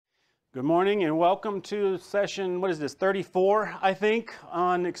Good morning and welcome to session, what is this, 34, I think,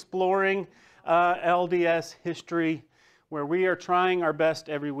 on exploring LDS history, where we are trying our best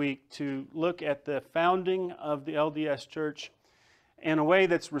every week to look at the founding of the LDS Church in a way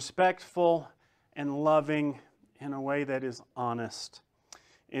that's respectful and loving, in a way that is honest.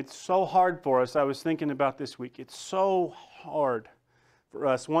 It's so hard for us. I was thinking about this week. It's so hard for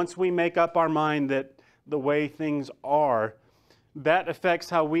us. Once we make up our mind that the way things are, that affects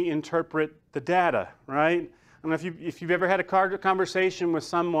how we interpret the data, right? I don't know if you've ever had a conversation with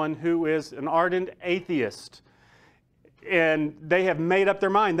someone who is an ardent atheist and they have made up their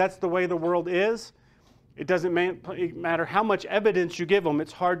mind. That's the way the world is. It doesn't matter how much evidence you give them.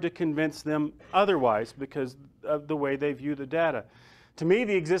 It's hard to convince them otherwise because of the way they view the data. To me,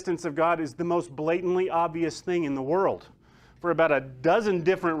 the existence of God is the most blatantly obvious thing in the world. For about a dozen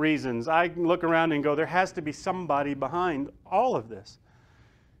different reasons. I look around and go, there has to be somebody behind all of this.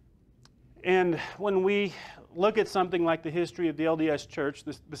 And when we look at something like the history of the LDS Church,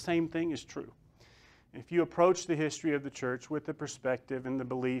 the same thing is true. If you approach the history of the church with the perspective and the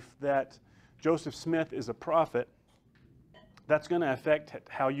belief that Joseph Smith is a prophet, that's going to affect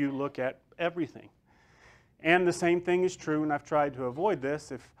how you look at everything. And the same thing is true, and I've tried to avoid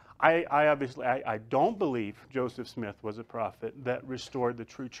this. If I obviously don't believe Joseph Smith was a prophet that restored the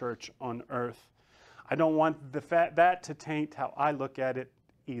true church on earth. I don't want that to taint how I look at it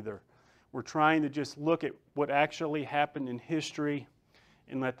either. We're trying to just look at what actually happened in history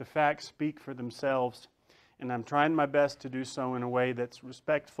and let the facts speak for themselves. And I'm trying my best to do so in a way that's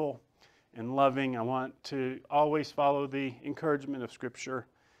respectful and loving. I want to always follow the encouragement of Scripture.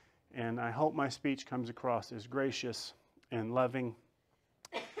 And I hope my speech comes across as gracious and loving.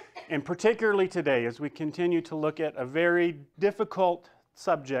 And particularly today, as we continue to look at a very difficult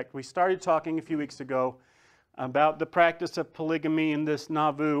subject. We started talking a few weeks ago about the practice of polygamy in this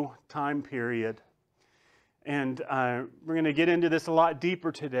Nauvoo time period. And we're going to get into this a lot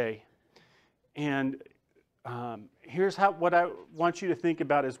deeper today. And here's what I want you to think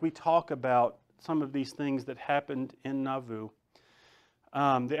about as we talk about some of these things that happened in Nauvoo.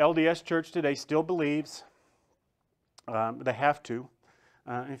 The LDS Church today still believes, they have to.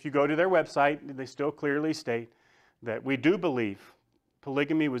 If you go to their website, they still clearly state that we do believe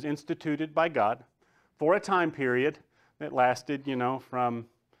polygamy was instituted by God for a time period that lasted, from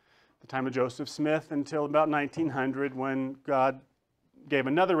the time of Joseph Smith until about 1900, when God gave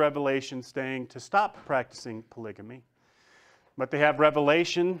another revelation saying to stop practicing polygamy. But they have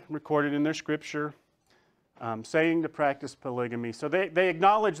revelation recorded in their scripture saying to practice polygamy. So they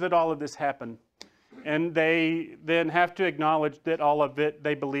acknowledge that all of this happened. And they then have to acknowledge that all of it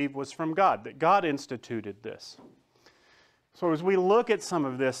they believe was from God, that God instituted this. So as we look at some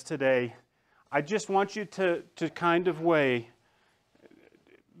of this today, I just want you to kind of weigh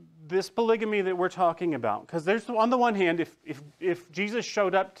this polygamy that we're talking about. Because there's, on the one hand, if Jesus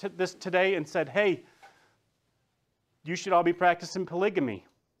showed up to this today and said, hey, you should all be practicing polygamy.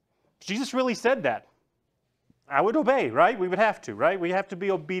 Jesus really said that. I would obey, right? We would have to, right? We have to be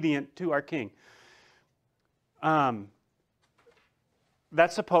obedient to our King.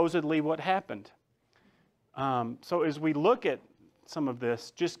 That's supposedly what happened. So as we look at some of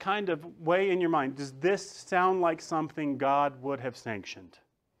this, just kind of weigh in your mind, does this sound like something God would have sanctioned?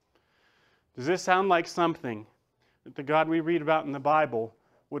 Does this sound like something that the God we read about in the Bible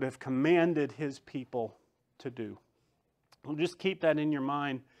would have commanded His people to do? Well, just keep that in your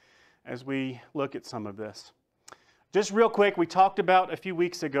mind as we look at some of this. Just real quick, we talked about a few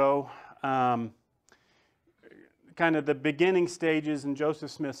weeks ago kind of the beginning stages in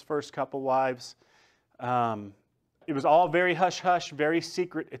Joseph Smith's first couple wives. It was all very hush-hush, very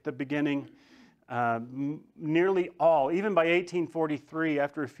secret at the beginning. Nearly all, even by 1843,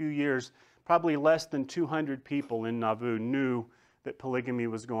 after a few years, probably less than 200 people in Nauvoo knew that polygamy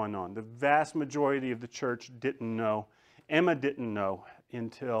was going on. The vast majority of the church didn't know. Emma didn't know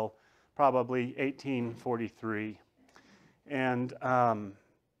until probably 1843. And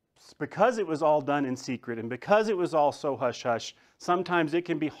because it was all done in secret and because it was all so hush-hush, sometimes it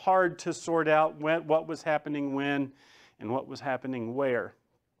can be hard to sort out what was happening when and what was happening where.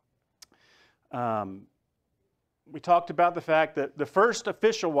 We talked about the fact that the first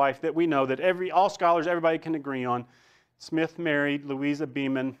official wife that we know that all scholars, everybody can agree on, Smith married Louisa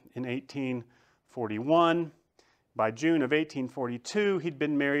Beeman in 1841. By June of 1842, he'd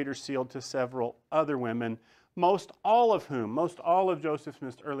been married or sealed to several other women, most all of Joseph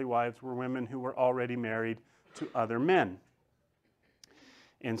Smith's early wives were women who were already married to other men.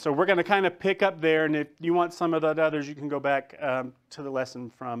 And so we're going to kind of pick up there, and if you want some of that others, you can go back to the lesson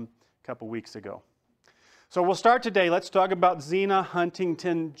from a couple weeks ago. So we'll start today. Let's talk about Zena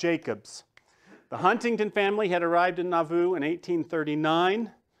Huntington Jacobs. The Huntington family had arrived in Nauvoo in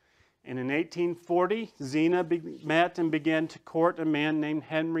 1839. And in 1840, Zena met and began to court a man named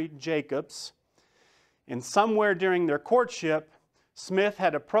Henry Jacobs. And somewhere during their courtship, Smith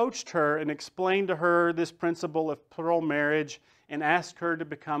had approached her and explained to her this principle of plural marriage and asked her to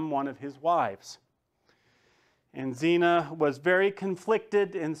become one of his wives. And Zena was very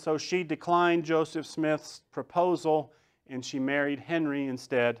conflicted, and so she declined Joseph Smith's proposal, and she married Henry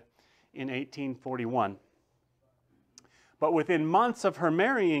instead in 1841. But within months of her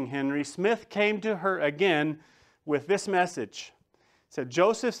marrying Henry, Smith came to her again with this message. It said,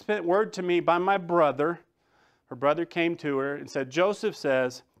 Joseph sent word to me by my brother. Her brother came to her and said, Joseph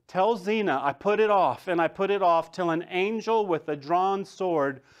says, tell Zena I put it off, and I put it off till an angel with a drawn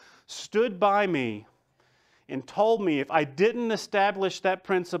sword stood by me and told me if I didn't establish that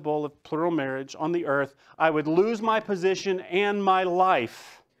principle of plural marriage on the earth, I would lose my position and my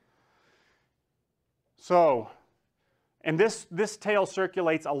life. So, and this tale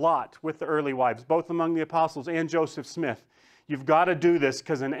circulates a lot with the early wives, both among the apostles and Joseph Smith. You've got to do this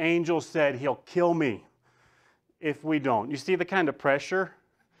because an angel said he'll kill me if we don't. You see the kind of pressure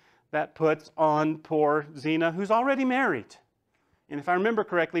that puts on poor Zena, who's already married. And if I remember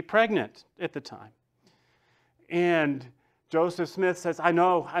correctly, pregnant at the time. And Joseph Smith says, I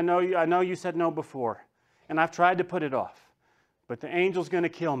know you said no before, and I've tried to put it off, but the angel's going to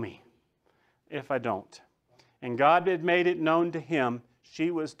kill me if I don't. And God had made it known to him she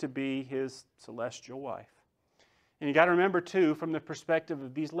was to be his celestial wife. And you got to remember too, from the perspective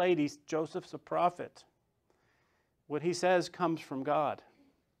of these ladies, Joseph's a prophet. What he says comes from God.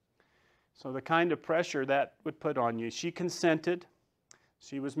 So the kind of pressure that would put on you. She consented.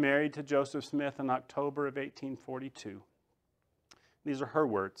 She was married to Joseph Smith in October of 1842. These are her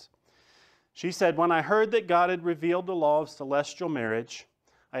words. She said, when I heard that God had revealed the law of celestial marriage,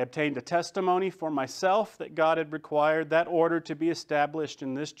 I obtained a testimony for myself that God had required that order to be established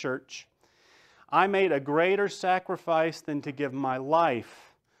in this church. I made a greater sacrifice than to give my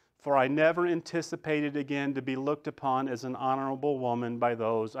life, for I never anticipated again to be looked upon as an honorable woman by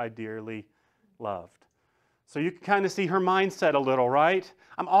those I dearly loved. So you can kind of see her mindset a little, right?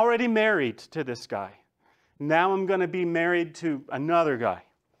 I'm already married to this guy. Now I'm going to be married to another guy.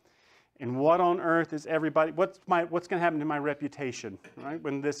 And what on earth is everybody, what's going to happen to my reputation, right?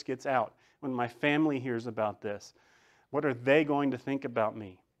 When this gets out, when my family hears about this, what are they going to think about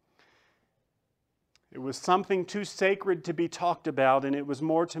me? It was something too sacred to be talked about, and it was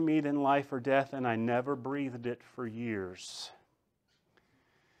more to me than life or death, and I never breathed it for years.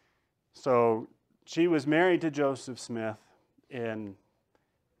 So she was married to Joseph Smith and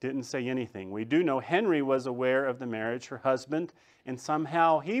didn't say anything. We do know Henry was aware of the marriage, her husband, and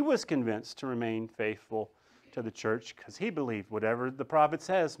somehow he was convinced to remain faithful to the church because he believed whatever the prophet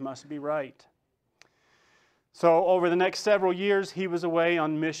says must be right. So over the next several years, he was away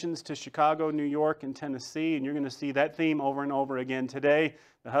on missions to Chicago, New York, and Tennessee, and you're going to see that theme over and over again today.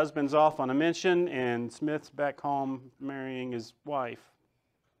 The husband's off on a mission, and Smith's back home marrying his wife.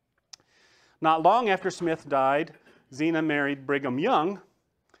 Not long after Smith died, Zena married Brigham Young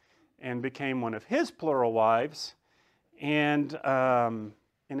and became one of his plural wives. And in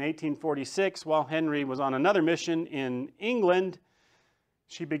 1846, while Henry was on another mission in England,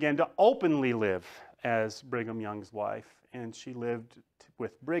 she began to openly live as Brigham Young's wife, and she lived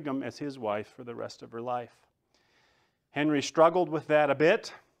with Brigham as his wife for the rest of her life. Henry struggled with that a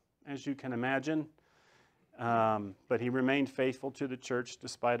bit, as you can imagine, but he remained faithful to the church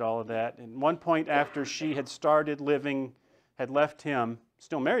despite all of that. And one point after she had started living, had left him,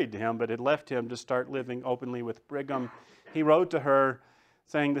 still married to him, but had left him to start living openly with Brigham, he wrote to her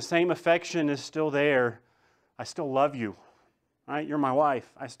saying, the same affection is still there. I still love you. Right? You're my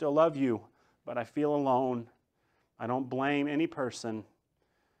wife. I still love you, but I feel alone. I don't blame any person.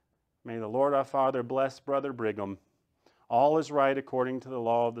 May the Lord our Father bless Brother Brigham. All is right according to the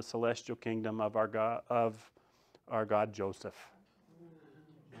law of the celestial kingdom of our God Joseph.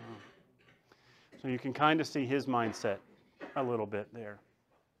 So you can kind of see his mindset a little bit there.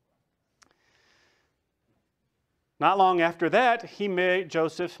 Not long after that,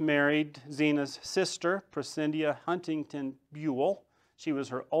 Joseph married Zena's sister, Priscilla Huntington Buell. She was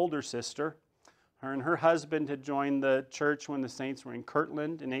her older sister. Her and her husband had joined the church when the saints were in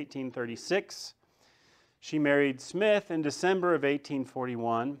Kirtland in 1836. She married Smith in December of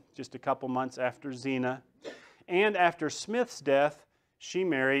 1841, just a couple months after Zena. And after Smith's death, she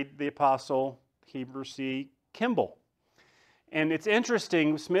married the apostle Heber C. Kimball. And it's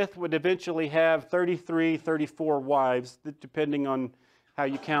interesting, Smith would eventually have 33, 34 wives, depending on how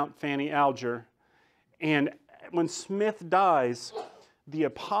you count Fanny Alger. And when Smith dies, the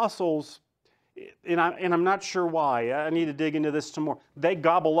apostles, and I'm not sure why, I need to dig into this some more, they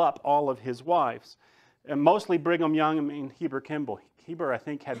gobble up all of his wives. And mostly Brigham Young and Heber Kimball. Heber, I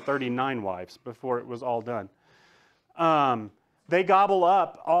think, had 39 wives before it was all done. They gobble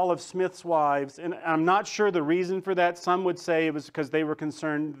up all of Smith's wives, and I'm not sure the reason for that. Some would say it was because they were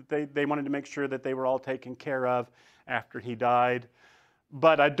concerned, they wanted to make sure that they were all taken care of after he died.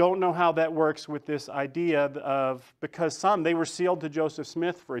 But I don't know how that works with this idea of, because they were sealed to Joseph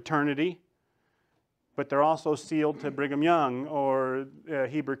Smith for eternity, but they're also sealed to Brigham Young or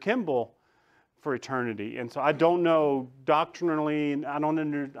Heber Kimball for eternity. And so I don't know doctrinally, and I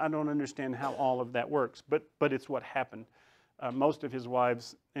don't understand how all of that works, but it's what happened. Most of his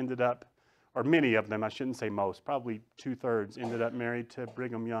wives ended up, or many of them, I shouldn't say most, probably 2/3 ended up married to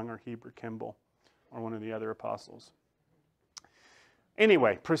Brigham Young or Heber Kimball or one of the other apostles.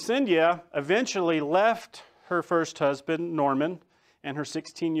 Anyway, Prascindia eventually left her first husband, Norman, and her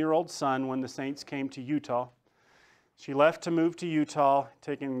 16-year-old son when the saints came to Utah. She left to move to Utah,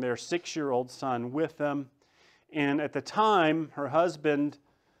 taking their 6-year-old son with them. And at the time, her husband,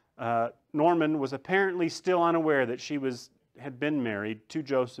 Norman, was apparently still unaware that she had been married to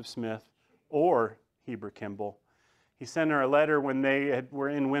Joseph Smith or Heber Kimball. He sent her a letter when they were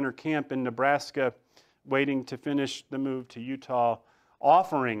in winter camp in Nebraska, waiting to finish the move to Utah,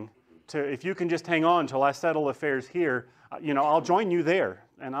 offering to, if you can just hang on until I settle affairs here, I'll join you there,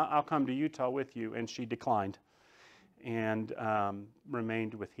 and I'll come to Utah with you. And she declined and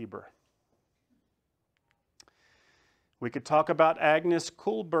remained with Heber. We could talk about Agnes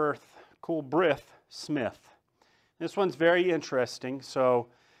Coolbrith Smith. This one's very interesting. So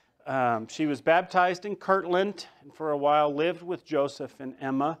she was baptized in Kirtland and for a while lived with Joseph and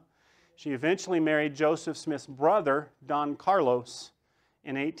Emma. She eventually married Joseph Smith's brother, Don Carlos,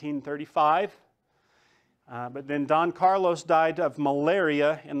 in 1835. But then Don Carlos died of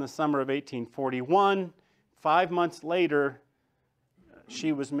malaria in the summer of 1841. 5 months later,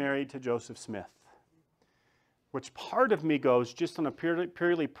 she was married to Joseph Smith. Which part of me goes, just on a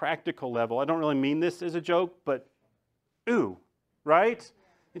purely practical level, I don't really mean this as a joke, but ooh, right?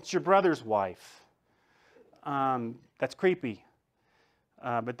 It's your brother's wife. That's creepy.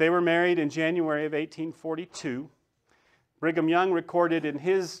 But they were married in January of 1842. Brigham Young recorded in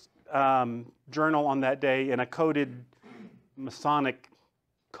his journal on that day in a coded Masonic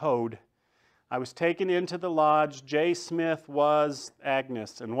code, I was taken into the lodge. J. Smith was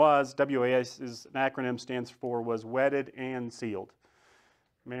Agnes, and was, W-A-S is an acronym, stands for was wedded and sealed.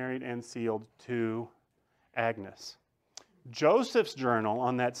 Married and sealed to Agnes. Joseph's journal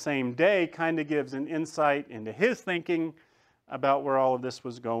on that same day kind of gives an insight into his thinking about where all of this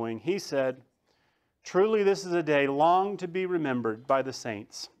was going. He said, "Truly this is a day long to be remembered by the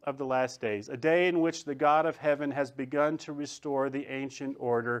saints of the last days, a day in which the God of heaven has begun to restore the ancient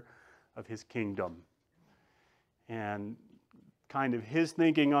order of his kingdom." And kind of his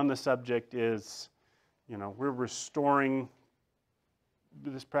thinking on the subject is, we're restoring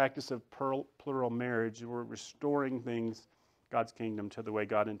this practice of plural marriage. We're restoring things, God's kingdom, to the way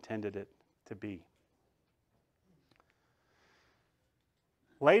God intended it to be.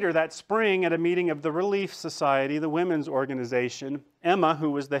 Later that spring, at a meeting of the Relief Society, the women's organization, Emma, who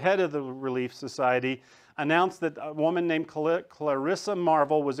was the head of the Relief Society, announced that a woman named Clarissa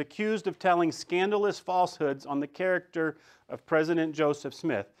Marvel was accused of telling scandalous falsehoods on the character of President Joseph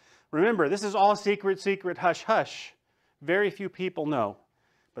Smith. Remember, this is all secret, hush, hush. Very few people know.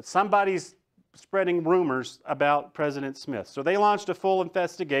 But somebody's spreading rumors about President Smith. So they launched a full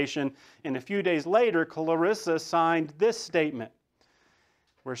investigation, and a few days later, Clarissa signed this statement,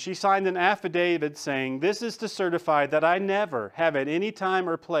 where she signed an affidavit saying, "This is to certify that I never have at any time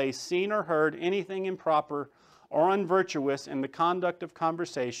or place seen or heard anything improper or unvirtuous in the conduct of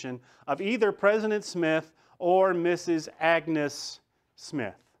conversation of either President Smith or Mrs. Agnes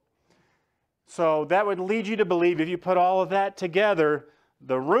Smith." So that would lead you to believe, if you put all of that together,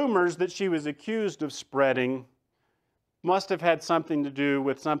 the rumors that she was accused of spreading must have had something to do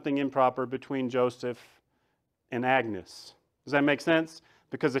with something improper between Joseph and Agnes. Does that make sense?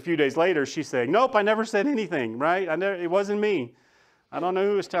 Because a few days later, she's saying, "Nope, I never said anything," right? It wasn't me. I don't know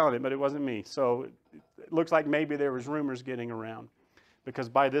who was telling it, but it wasn't me. So it looks like maybe there was rumors getting around, because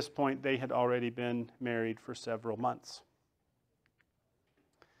by this point, they had already been married for several months.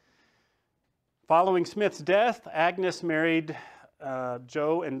 Following Smith's death, Agnes married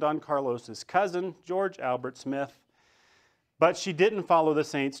Joe and Don Carlos's cousin, George Albert Smith. But she didn't follow the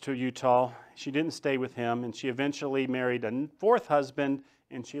saints to Utah. She didn't stay with him, and she eventually married a fourth husband,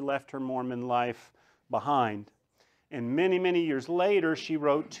 and she left her Mormon life behind. And many, many years later, she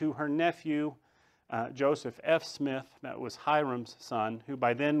wrote to her nephew, Joseph F. Smith, that was Hiram's son, who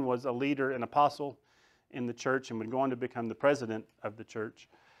by then was a leader and apostle in the church and would go on to become the president of the church.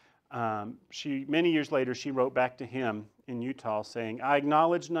 Many years later, she wrote back to him in Utah saying, "I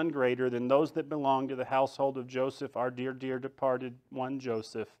acknowledge none greater than those that belong to the household of Joseph, our dear, dear departed one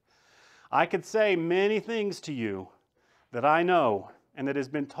Joseph. I could say many things to you that I know and that has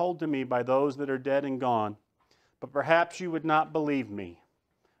been told to me by those that are dead and gone, but perhaps you would not believe me.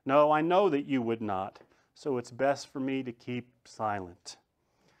 No, I know that you would not, so it's best for me to keep silent."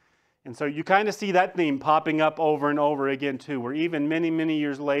 And so you kind of see that theme popping up over and over again too, where even many, many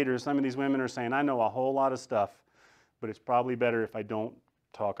years later, some of these women are saying, I know a whole lot of stuff, but it's probably better if I don't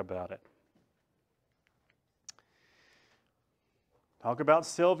talk about it. Talk about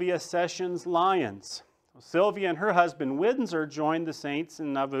Sylvia Sessions Lyons. Sylvia and her husband Windsor joined the saints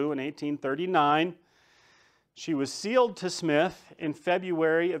in Nauvoo in 1839. She was sealed to Smith in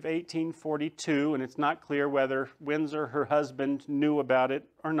February of 1842, and it's not clear whether Windsor, her husband, knew about it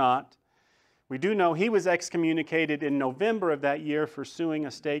or not. We do know he was excommunicated in November of that year for suing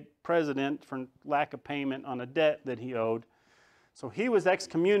a state president for lack of payment on a debt that he owed. So he was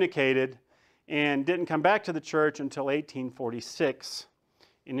excommunicated and didn't come back to the church until 1846.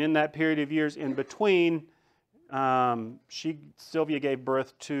 And in that period of years in between, Sylvia gave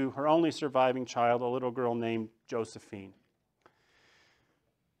birth to her only surviving child, a little girl named Josephine.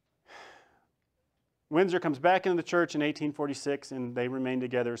 Windsor comes back into the church in 1846, and they remain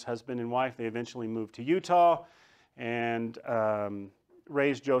together as husband and wife. They eventually moved to Utah and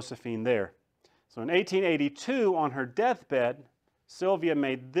raised Josephine there. So in 1882, on her deathbed, Sylvia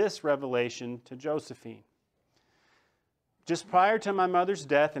made this revelation to Josephine. Just prior to my mother's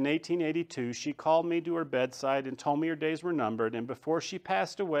death in 1882, she called me to her bedside and told me her days were numbered, and before she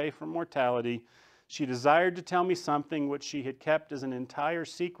passed away from mortality, she desired to tell me something which she had kept as an entire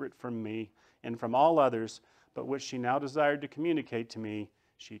secret from me and from all others, but which she now desired to communicate to me.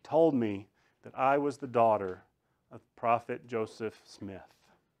 She told me that I was the daughter of Prophet Joseph Smith.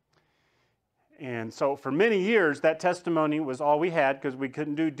 And so for many years, that testimony was all we had because we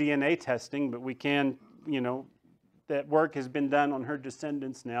couldn't do DNA testing, but we can, that work has been done on her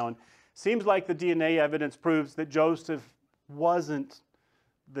descendants now. And it seems like the DNA evidence proves that Joseph wasn't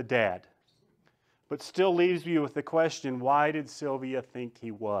the dad, but still leaves you with the question, why did Sylvia think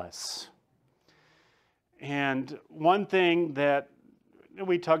he was? And one thing that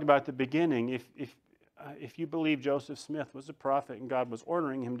we talked about at the beginning, if you believe Joseph Smith was a prophet and God was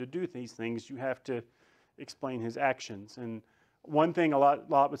ordering him to do these things, you have to explain his actions. And one thing a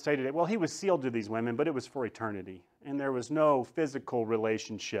lot would say today, well, he was sealed to these women, but it was for eternity. And there was no physical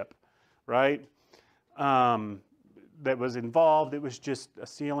relationship, right, that was involved. It was just a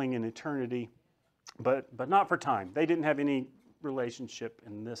sealing in eternity, but not for time. They didn't have any relationship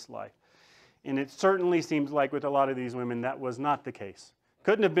in this life. And it certainly seems like with a lot of these women that was not the case.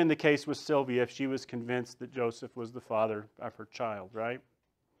 Couldn't have been the case with Sylvia if she was convinced that Joseph was the father of her child, right?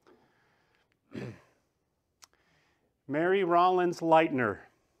 Mary Rollins Leitner.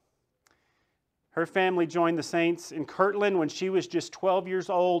 Her family joined the saints in Kirtland when she was just 12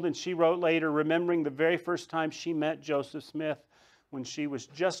 years old, and she wrote later, remembering the very first time she met Joseph Smith when she was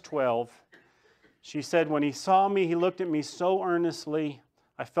just 12. She said, when he saw me, he looked at me so earnestly,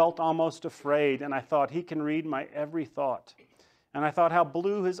 I felt almost afraid, and I thought, he can read my every thought. And I thought how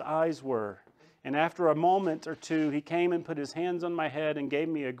blue his eyes were. And after a moment or two, he came and put his hands on my head and gave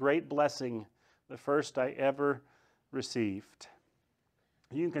me a great blessing, the first I ever received.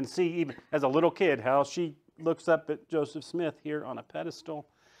 You can see, even as a little kid, how she looks up at Joseph Smith here on a pedestal.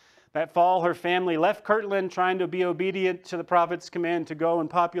 That fall, her family left Kirtland, trying to be obedient to the prophet's command to go and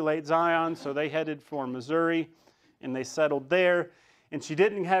populate Zion, so they headed for Missouri, and they settled there. And she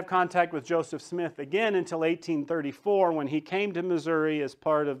didn't have contact with Joseph Smith again until 1834 when he came to Missouri as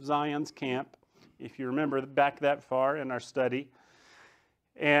part of Zion's camp, if you remember back that far in our study.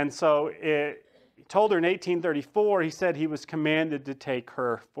 And so he told her in 1834, he said he was commanded to take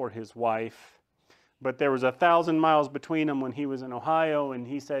her for his wife. But there was 1,000 miles between them when he was in Ohio, and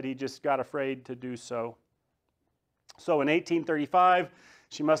he said he just got afraid to do so. So in 1835,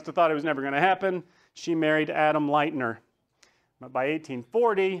 she must have thought it was never going to happen. She married Adam Leitner. But by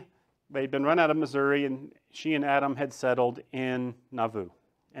 1840, they'd been run out of Missouri, and she and Adam had settled in Nauvoo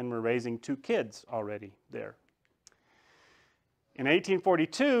and were raising 2 kids already there. In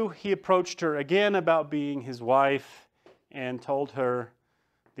 1842, he approached her again about being his wife and told her,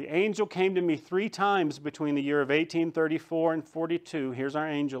 the angel came to me 3 times between the year of 1834 and 42, here's our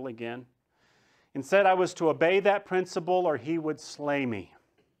angel again, and said I was to obey that principle or he would slay me.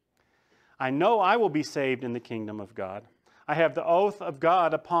 I know I will be saved in the kingdom of God. I have the oath of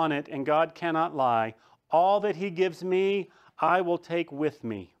God upon it, and God cannot lie. All that he gives me, I will take with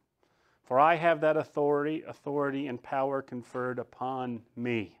me. For I have that authority and power conferred upon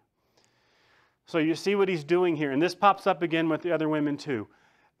me. So you see what he's doing here. And this pops up again with the other women too.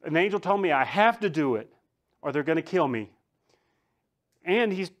 An angel told me I have to do it or they're going to kill me.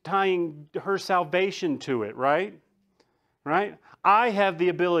 And he's tying her salvation to it, right? Right? I have the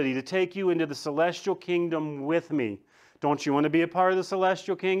ability to take you into the celestial kingdom with me. Don't you want to be a part of the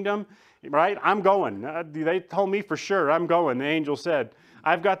celestial kingdom? Right? I'm going. They told me for sure I'm going. The angel said,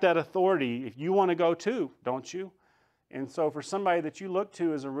 I've got that authority. If you want to go too, don't you? And so for somebody that you look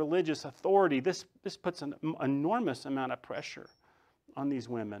to as a religious authority, this puts an enormous amount of pressure on these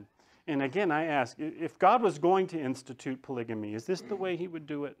women. And again, I ask, if God was going to institute polygamy, is this the way he would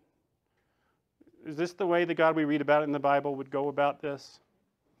do it? Is this the way the God we read about in the Bible would go about this?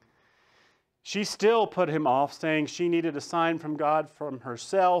 She still put him off, saying she needed a sign from God from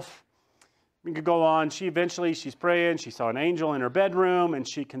herself. We could go on. She's praying. She saw an angel in her bedroom, and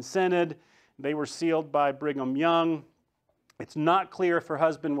she consented. They were sealed by Brigham Young. It's not clear if her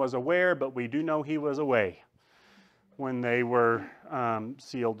husband was aware, but we do know he was away when they were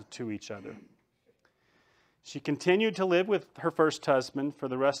sealed to each other. She continued to live with her first husband for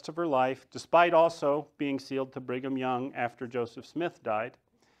the rest of her life, despite also being sealed to Brigham Young after Joseph Smith died.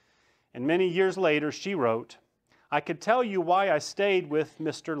 And many years later, she wrote, I could tell you why I stayed with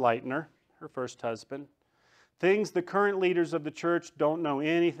Mr. Leitner, her first husband. Things the current leaders of the church don't know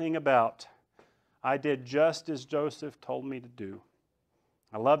anything about. I did just as Joseph told me to do.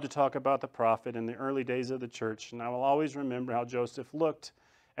 I love to talk about the prophet in the early days of the church, and I will always remember how Joseph looked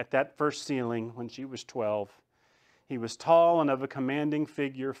at that first sealing when she was 12. He was tall and of a commanding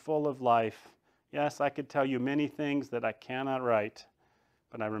figure, full of life. Yes, I could tell you many things that I cannot write,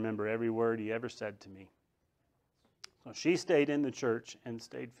 but I remember every word he ever said to me. So she stayed in the church and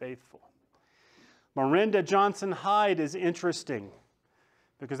stayed faithful. Miranda Johnson Hyde is interesting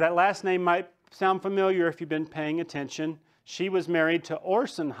because that last name might sound familiar if you've been paying attention. She was married to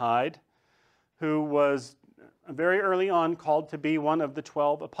Orson Hyde, who was very early on called to be one of the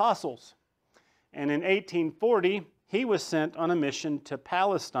 12 apostles. And in 1840, he was sent on a mission to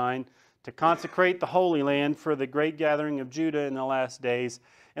Palestine to consecrate the Holy Land for the great gathering of Judah in the last days.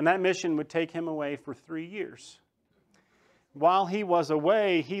 And that mission would take him away for 3 years. While he was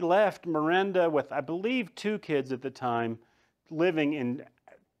away, he left Miranda with, I believe, 2 kids at the time, living in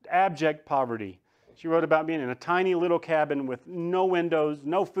abject poverty. She wrote about being in a tiny little cabin with no windows,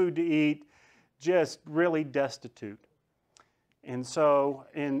 no food to eat, just really destitute. And so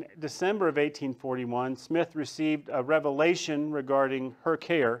in December of 1841, Smith received a revelation regarding her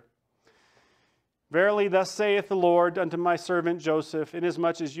care. Verily, thus saith the Lord unto my servant Joseph,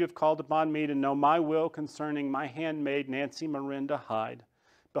 inasmuch as you have called upon me to know my will concerning my handmaid Nancy Miranda Hyde.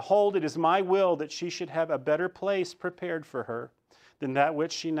 Behold, it is my will that she should have a better place prepared for her than that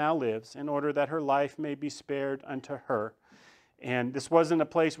which she now lives, in order that her life may be spared unto her. And this wasn't a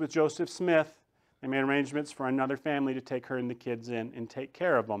place with Joseph Smith. They made arrangements for another family to take her and the kids in and take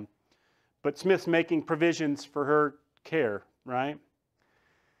care of them. But Smith's making provisions for her care, right?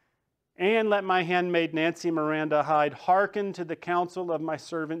 And let my handmaid Nancy Miranda Hyde hearken to the counsel of my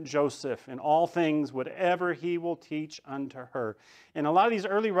servant Joseph in all things, whatever he will teach unto her. And a lot of these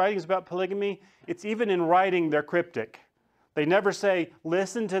early writings about polygamy, it's even in writing they're cryptic. They never say,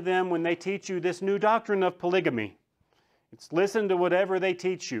 listen to them when they teach you this new doctrine of polygamy. It's listen to whatever they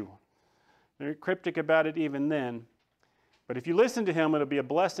teach you. They're cryptic about it even then. But if you listen to him, it'll be a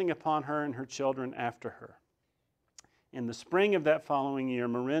blessing upon her and her children after her. In the spring of that following year,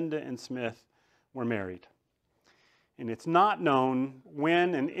 Miranda and Smith were married. And it's not known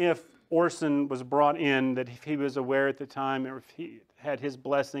when and if Orson was brought in, that if he was aware at the time, or if he had his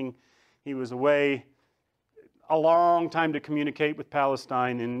blessing. He was away a long time to communicate with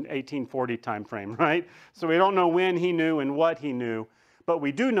Palestine in 1840 time frame, right? So we don't know when he knew and what he knew. But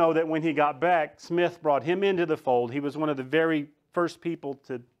we do know that when he got back, Smith brought him into the fold. He was one of the very first people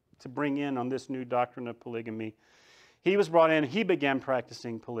to bring in on this new doctrine of polygamy. He was brought in. He began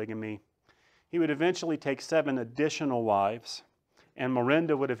practicing polygamy. He would eventually take 7 additional wives, and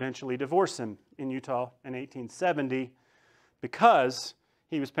Miranda would eventually divorce him in Utah in 1870 because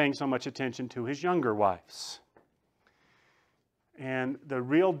he was paying so much attention to his younger wives. And the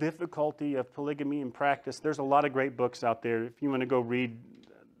real difficulty of polygamy in practice, there's a lot of great books out there. If you want to go read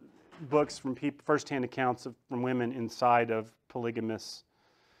books from people, first-hand accounts from women inside of polygamous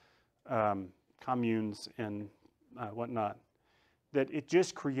communes and whatnot, that it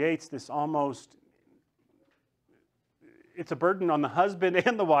just creates this almost, it's a burden on the husband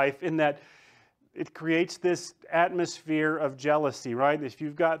and the wife in that it creates this atmosphere of jealousy, right? If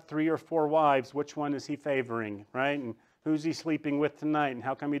you've got 3 or 4 wives, which one is he favoring, right? And who's he sleeping with tonight? And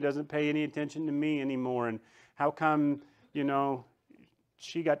how come he doesn't pay any attention to me anymore? And how come, you know,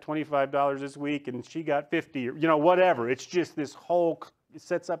 she got $25 this week and she got 50, or, you know, whatever. It's just this whole, it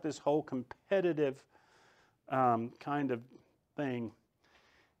sets up this whole competitive kind of thing.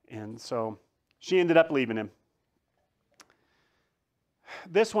 And so she ended up leaving him.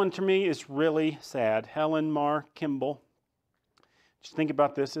 This one to me is really sad. Helen Mar Kimball. Just think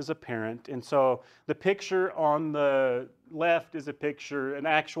about this as a parent. And so the picture on the left is a picture, an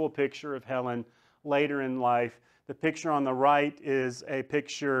actual picture of Helen later in life. The picture on the right is a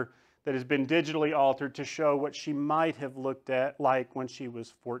picture that has been digitally altered to show what she might have looked at like when she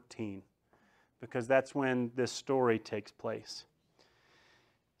was 14, because that's when this story takes place.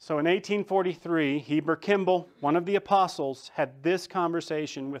 So in 1843, Heber Kimball, one of the apostles, had this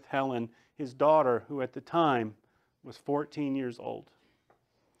conversation with Helen, his daughter, who at the time was 14 years old.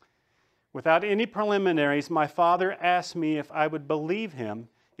 Without any preliminaries, my father asked me if I would believe him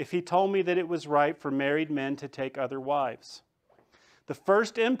if he told me that it was right for married men to take other wives. The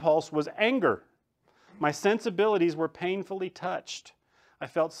first impulse was anger. My sensibilities were painfully touched. I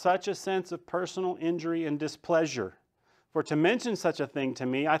felt such a sense of personal injury and displeasure. For to mention such a thing to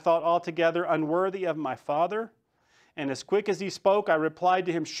me, I thought altogether unworthy of my father. And as quick as he spoke, I replied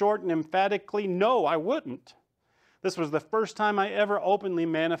to him short and emphatically, no, I wouldn't. This was the first time I ever openly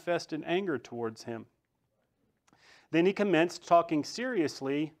manifested anger towards him. Then he commenced talking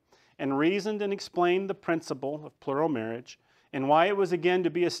seriously and reasoned and explained the principle of plural marriage and why it was again to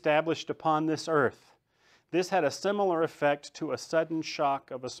be established upon this earth. This had a similar effect to a sudden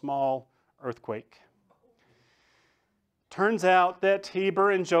shock of a small earthquake. Turns out that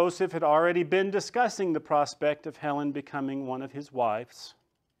Heber and Joseph had already been discussing the prospect of Helen becoming one of his wives.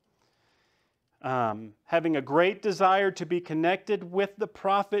 Having a great desire to be connected with the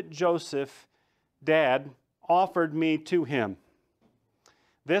prophet Joseph, Dad offered me to him.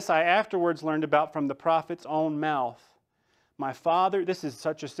 This I afterwards learned about from the prophet's own mouth. My father, this is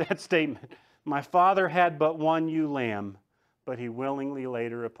such a sad statement, my father had but one ewe lamb, but he willingly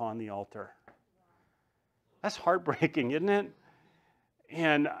laid her upon the altar. That's heartbreaking, isn't it?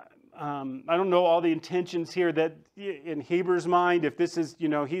 And I don't know all the intentions here that in Heber's mind, if this is, you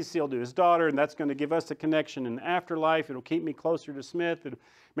know, he's sealed to his daughter and that's going to give us a connection in the afterlife, it'll keep me closer to Smith,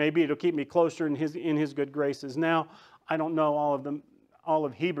 maybe it'll keep me closer in his good graces now. I don't know all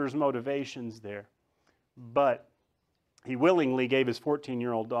of Heber's motivations there. But he willingly gave his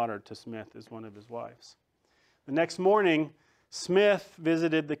 14-year-old daughter to Smith as one of his wives. The next morning, Smith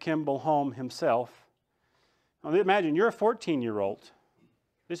visited the Kimball home himself. Now, imagine, you're a 14-year-old.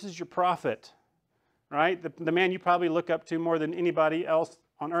 This is your prophet, right? The man you probably look up to more than anybody else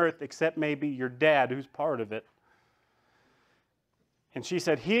on earth, except maybe your dad, who's part of it. And she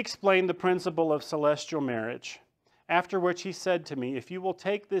said, he explained the principle of celestial marriage, after which he said to me, if you will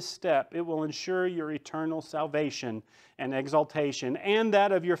take this step, it will ensure your eternal salvation and exaltation, and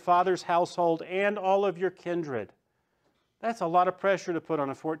that of your father's household and all of your kindred. That's a lot of pressure to put on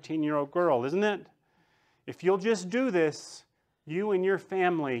a 14-year-old girl, isn't it? If you'll just do this, you and your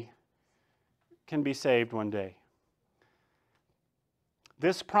family can be saved one day.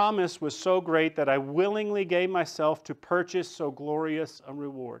 This promise was so great that I willingly gave myself to purchase so glorious a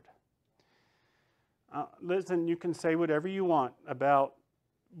reward. Listen, you can say whatever you want about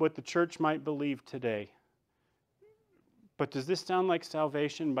what the church might believe today. But does this sound like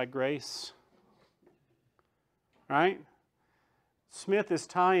salvation by grace? Right? Smith is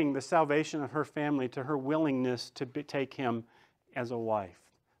tying the salvation of her family to her willingness to take him as a wife.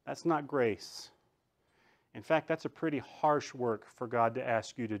 That's not grace. In fact, that's a pretty harsh work for God to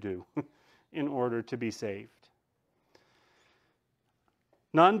ask you to do in order to be saved.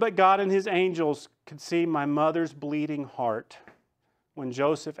 None but God and his angels could see my mother's bleeding heart when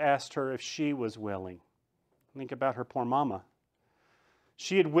Joseph asked her if she was willing. Think about her poor mama.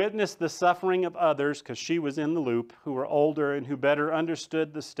 She had witnessed the suffering of others, because she was in the loop, who were older and who better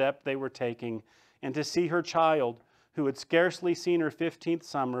understood the step they were taking, and to see her child, who had scarcely seen her 15th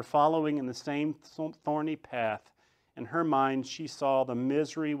summer, following in the same thorny path. In her mind, she saw the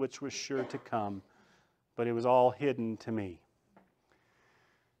misery which was sure to come, but it was all hidden to me.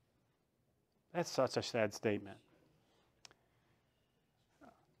 That's such a sad statement.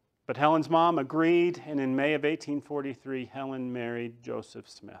 But Helen's mom agreed, and in May of 1843, Helen married Joseph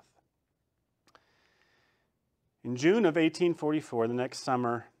Smith. In June of 1844, the next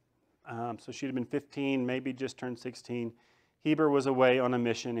summer, so she'd have been 15, maybe just turned 16, Heber was away on a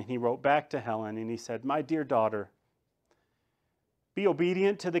mission, and he wrote back to Helen, and he said, my dear daughter, be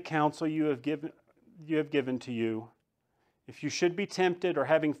obedient to the counsel you have you have given to you. If you should be tempted or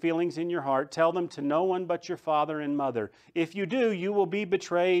having feelings in your heart, tell them to no one but your father and mother. If you do, you will be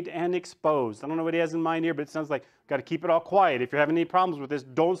betrayed and exposed. I don't know what he has in mind here, but it sounds like you've got to keep it all quiet. If you're having any problems with this,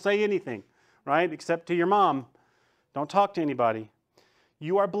 don't say anything, right? Except to your mom. Don't talk to anybody.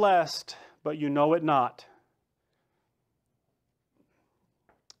 You are blessed, but you know it not.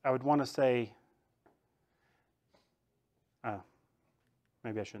 I would want to say,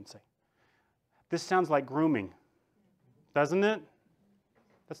 maybe I shouldn't say. This sounds like grooming, doesn't it?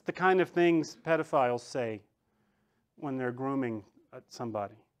 That's the kind of things pedophiles say when they're grooming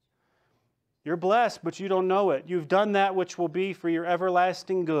somebody. You're blessed, but you don't know it. You've done that which will be for your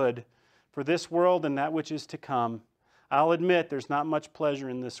everlasting good, for this world and that which is to come. I'll admit there's not much pleasure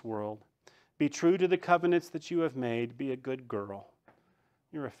in this world. Be true to the covenants that you have made. Be a good girl.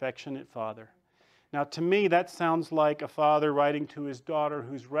 Your affectionate father. Now, to me, that sounds like a father writing to his daughter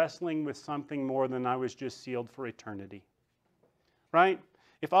who's wrestling with something more than I was just sealed for eternity. Right?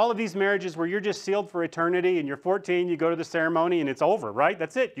 If all of these marriages where you're just sealed for eternity and you're 14, you go to the ceremony and it's over, right?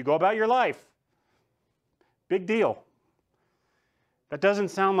 That's it. You go about your life. Big deal. That doesn't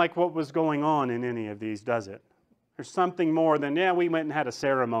sound like what was going on in any of these, does it? There's something more than, yeah, we went and had a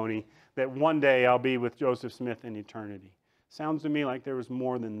ceremony that one day I'll be with Joseph Smith in eternity. Sounds to me like there was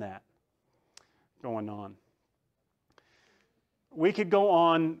more than that going on. We could go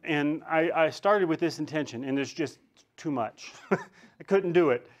on, and I started with this intention, and there's just too much. I couldn't do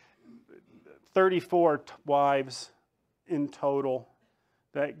it. 34 wives in total.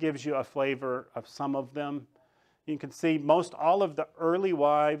 That gives you a flavor of some of them. You can see most all of the early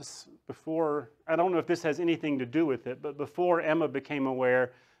wives before, I don't know if this has anything to do with it, but before Emma became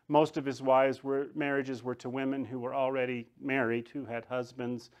aware, most of his marriages were to women who were already married, who had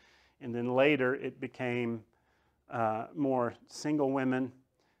husbands. And then later it became more single women.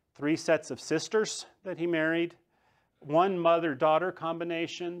 3 sets of sisters that he married. 1 mother-daughter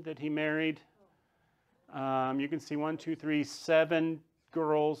combination that he married. You can see 1, 2, 3, 7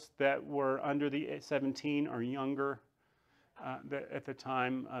 girls that were under the 17 or younger at the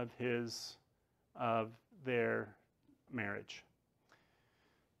time of their marriage.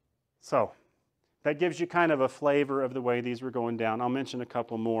 So that gives you kind of a flavor of the way these were going down. I'll mention a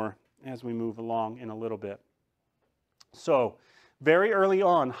couple more as we move along in a little bit. So very early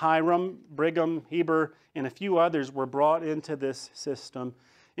on, Hiram, Brigham, Heber, and a few others were brought into this system.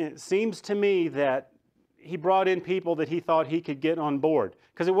 And it seems to me that he brought in people that he thought he could get on board,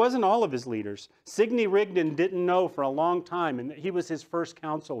 because it wasn't all of his leaders. Signy Rigdon didn't know for a long time, and he was his first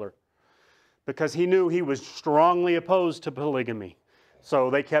counselor, because he knew he was strongly opposed to polygamy.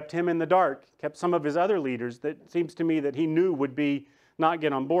 So they kept him in the dark, kept some of his other leaders that seems to me that he knew would be not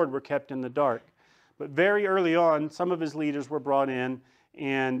get on board were kept in the dark. But very early on, some of his leaders were brought in,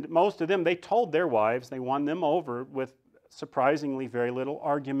 and most of them, they told their wives, they won them over with surprisingly very little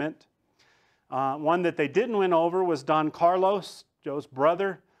argument. One that they didn't win over was Don Carlos, Joe's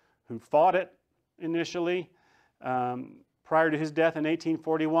brother, who fought it initially. Prior to his death in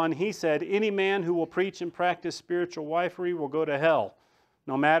 1841, he said, "Any man who will preach and practice spiritual wifery will go to hell,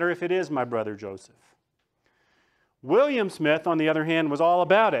 no matter if it is my brother Joseph." William Smith, on the other hand, was all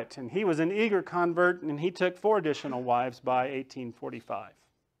about it, and he was an eager convert, and he took 4 additional wives by 1845.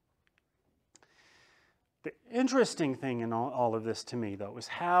 The interesting thing in all of this to me, though, is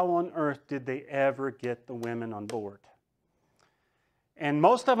how on earth did they ever get the women on board? And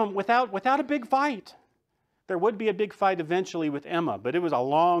most of them without a big fight. There would be a big fight eventually with Emma, but it was a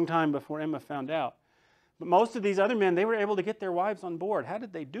long time before Emma found out. But most of these other men, they were able to get their wives on board. How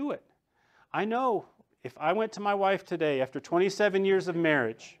did they do it? I know if I went to my wife today after 27 years of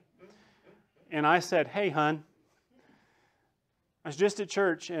marriage and I said, "Hey, hon, I was just at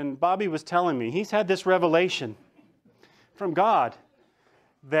church and Bobby was telling me he's had this revelation from God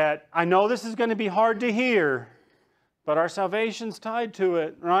that I know this is going to be hard to hear, but our salvation's tied to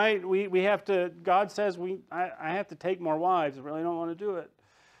it, right? We have to, God says I have to take more wives. I really don't want to do it.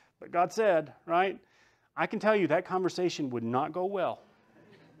 But God said, right? I can tell you that conversation would not go well.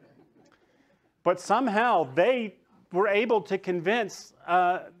 But somehow they were able to convince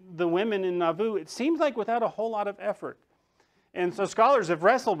the women in Nauvoo, it seems like without a whole lot of effort. And so scholars have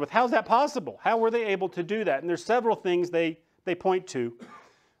wrestled with how's that possible? How were they able to do that? And there's several things they point to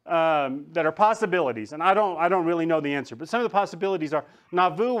that are possibilities. And I don't really know the answer. But some of the possibilities are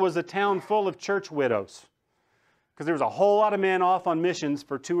Nauvoo was a town full of church widows, because there was a whole lot of men off on missions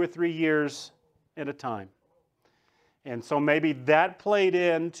for 2 or 3 years at a time. And so maybe that played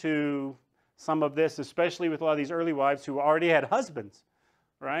into some of this, especially with a lot of these early wives who already had husbands,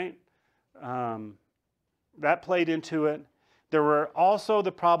 right? That played into it. There were also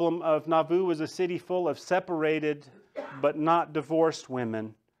the problem of Nauvoo was a city full of separated but not divorced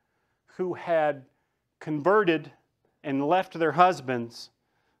women who had converted and left their husbands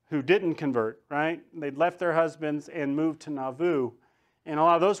who didn't convert, right? They'd left their husbands and moved to Nauvoo. And a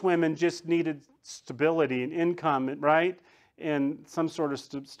lot of those women just needed stability and income, right? And some sort of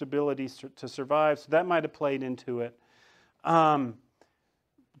stability to survive. So that might have played into it.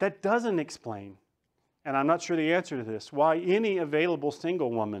 That doesn't explain, and I'm not sure the answer to this, why any available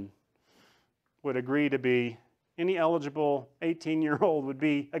single woman would agree to be, any eligible 18-year-old would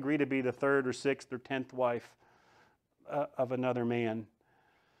agree to be the 3rd or 6th or 10th wife of another man.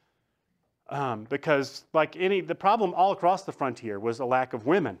 Because the problem all across the frontier was a lack of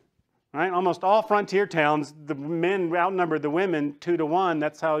women. Right? Almost all frontier towns, the men outnumbered the women 2 to 1.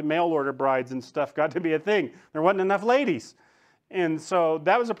 That's how mail order brides and stuff got to be a thing. There wasn't enough ladies. And so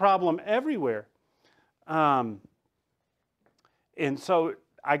that was a problem everywhere. And so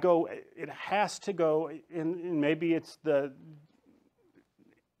it has to go, and maybe it's the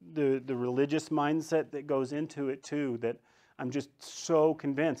religious mindset that goes into it too, that I'm just so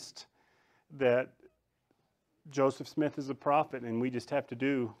convinced that Joseph Smith is a prophet, and we just have to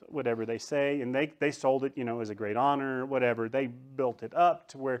do whatever they say. And they sold it, as a great honor, whatever. They built it up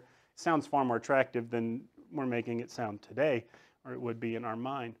to where it sounds far more attractive than we're making it sound today, or it would be in our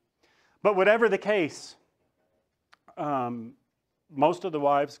mind. But whatever the case, most of the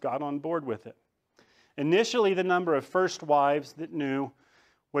wives got on board with it. Initially, the number of first wives that knew,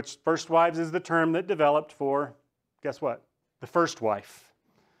 which first wives is the term that developed for, guess what? The first wife,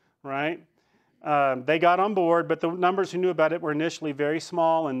 right? They got on board, but the numbers who knew about it were initially very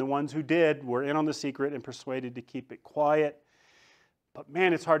small, and the ones who did were in on the secret and persuaded to keep it quiet. But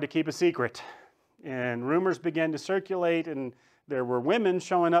man, it's hard to keep a secret. And rumors began to circulate, and there were women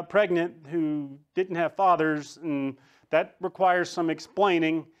showing up pregnant who didn't have fathers, and that requires some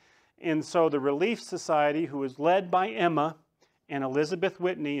explaining. And so the Relief Society, who was led by Emma and Elizabeth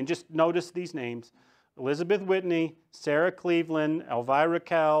Whitney, and just notice these names, Elizabeth Whitney, Sarah Cleveland, Elvira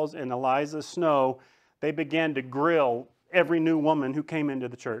Cowles, and Eliza Snow, they began to grill every new woman who came into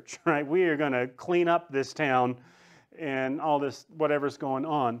the church, right? We are going to clean up this town and all this, whatever's going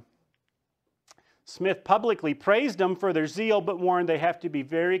on. Smith publicly praised them for their zeal, but warned they have to be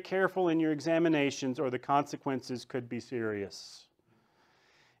very careful in your examinations or the consequences could be serious.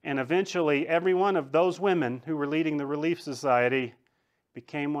 And eventually, every one of those women who were leading the Relief Society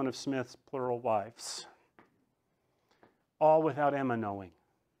became one of Smith's plural wives, all without Emma knowing.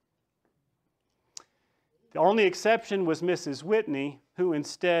 The only exception was Mrs. Whitney, who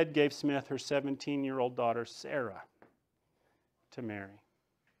instead gave Smith her 17-year-old daughter, Sarah, to marry.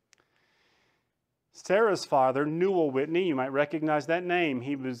 Sarah's father, Newell Whitney, you might recognize that name.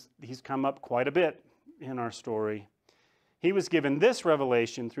 He's come up quite a bit in our story. He was given this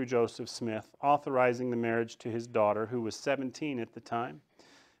revelation through Joseph Smith, authorizing the marriage to his daughter, who was 17 at the time.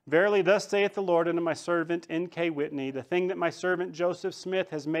 Verily, thus saith the Lord unto my servant N.K. Whitney, the thing that my servant Joseph Smith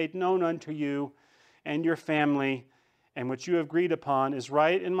has made known unto you and your family, and which you have agreed upon, is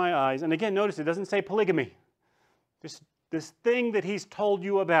right in my eyes. And again, notice it doesn't say polygamy. This thing that he's told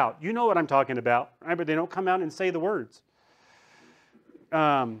you about. You know what I'm talking about, right? But they don't come out and say the words.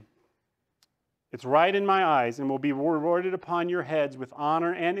 It's right in my eyes, and will be rewarded upon your heads with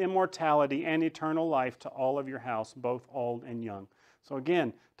honor and immortality and eternal life to all of your house, both old and young. So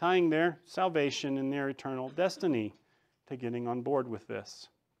again, tying their salvation and their eternal destiny to getting on board with this.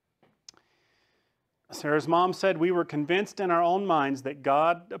 Sarah's mom said, we were convinced in our own minds that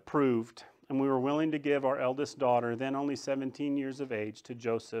God approved, and we were willing to give our eldest daughter, then only 17 years of age, to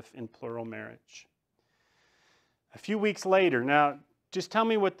Joseph in plural marriage. A few weeks later, now just tell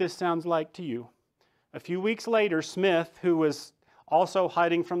me what this sounds like to you. A few weeks later, Smith, who was also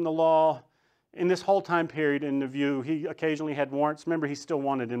hiding from the law in this whole time period in Nauvoo, he occasionally had warrants. Remember, he's still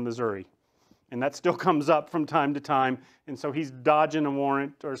wanted in Missouri. And that still comes up from time to time. And so he's dodging a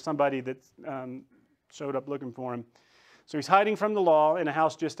warrant or somebody that showed up looking for him. So he's hiding from the law in a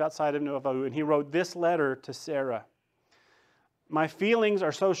house just outside of Nauvoo. And he wrote this letter to Sarah. My feelings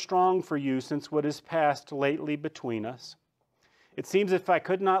are so strong for you since what has passed lately between us. It seems if I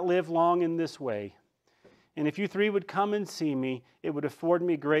could not live long in this way. And if you three would come and see me, it would afford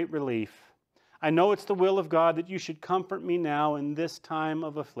me great relief. I know it's the will of God that you should comfort me now in this time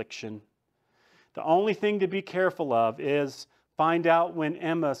of affliction. The only thing to be careful of is find out when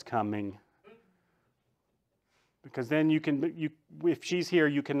Emma's coming. Because then if she's here,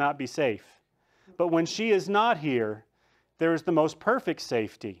 you cannot be safe. But when she is not here, there is the most perfect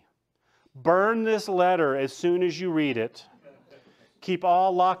safety. Burn this letter as soon as you read it. Keep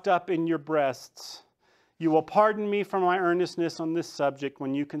all locked up in your breasts. You will pardon me for my earnestness on this subject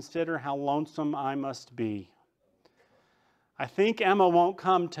when you consider how lonesome I must be. I think Emma won't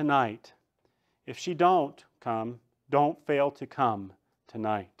come tonight. If she don't come, don't fail to come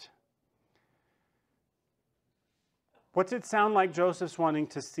tonight. What's it sound like Joseph's wanting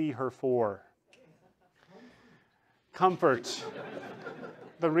to see her for? Comfort.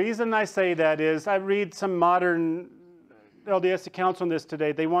 The reason I say that is I read some modern LDS accounts on this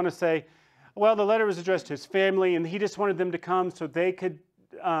today. They want to say, well, the letter was addressed to his family and he just wanted them to come so they could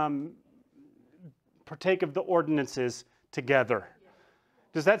partake of the ordinances together.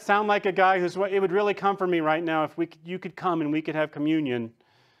 Does that sound like a guy who's, it would really comfort me right now if you could come and we could have communion,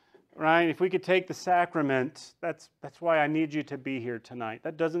 right? If we could take the sacrament, that's why I need you to be here tonight.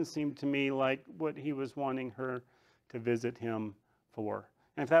 That doesn't seem to me like what he was wanting her to visit him for.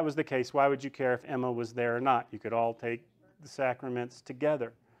 And if that was the case, why would you care if Emma was there or not? You could all take the sacraments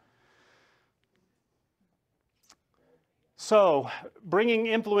together. So, bringing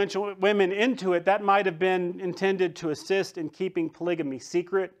influential women into it, that might have been intended to assist in keeping polygamy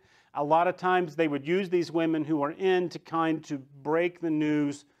secret. A lot of times they would use these women who are in to break the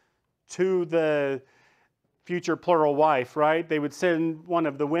news to the future plural wife, right? They would send one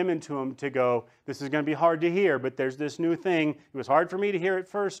of the women to him to go, this is going to be hard to hear, but there's this new thing. It was hard for me to hear it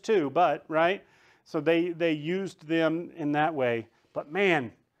first too, but, right? So they used them in that way. But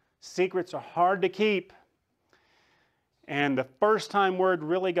man, secrets are hard to keep. And the first time word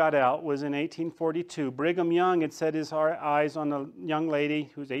really got out was in 1842. Brigham Young had set his eyes on a young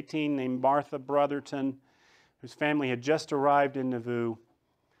lady who was 18 named Martha Brotherton, whose family had just arrived in Nauvoo.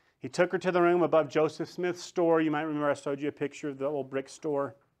 He took her to the room above Joseph Smith's store. You might remember I showed you a picture of the old brick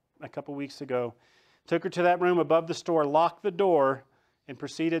store a couple weeks ago. Took her to that room above the store, locked the door, and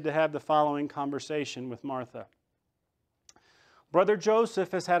proceeded to have the following conversation with Martha. Brother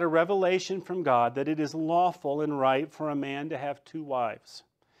Joseph has had a revelation from God that it is lawful and right for a man to have two wives.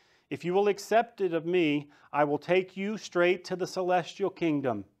 If you will accept it of me, I will take you straight to the celestial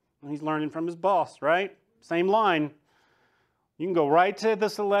kingdom. He's learning from his boss, right? Same line. You can go right to the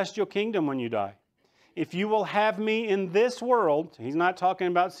celestial kingdom when you die. If you will have me in this world, he's not talking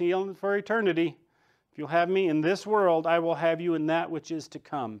about sealing for eternity. If you'll have me in this world, I will have you in that which is to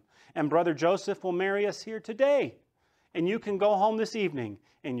come. And Brother Joseph will marry us here today. And you can go home this evening,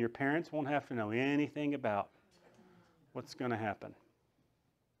 and your parents won't have to know anything about what's going to happen.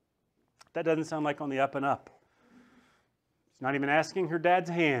 That doesn't sound like on the up and up. She's not even asking her dad's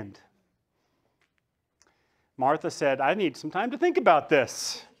hand. Martha said, I need some time to think about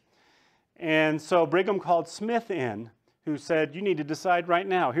this. And so Brigham called Smith in, who said, you need to decide right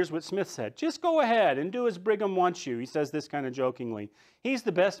now. Here's what Smith said. Just go ahead and do as Brigham wants you. He says this kind of jokingly. He's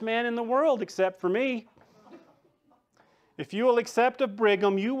the best man in the world except for me. If you will accept of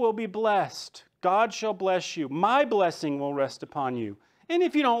Brigham, you will be blessed. God shall bless you. My blessing will rest upon you. And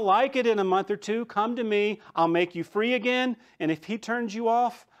if you don't like it in a month or two, come to me. I'll make you free again. And if he turns you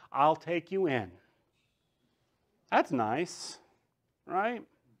off, I'll take you in. That's nice, right?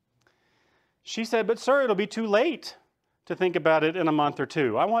 She said, but sir, it'll be too late to think about it in a month or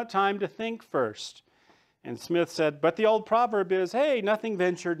two. I want time to think first. And Smith said, but the old proverb is, hey, nothing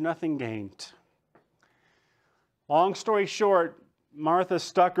ventured, nothing gained. Long story short, Martha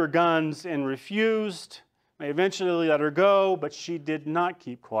stuck her guns and refused. They eventually let her go, but she did not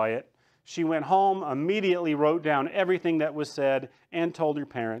keep quiet. She went home, immediately wrote down everything that was said, and told her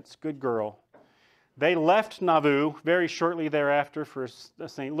parents, good girl. They left Nauvoo very shortly thereafter for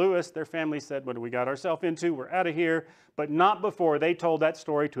St. Louis. Their family said, what do we got ourselves into? We're out of here. But not before they told that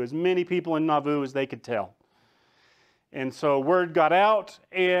story to as many people in Nauvoo as they could tell. And so word got out,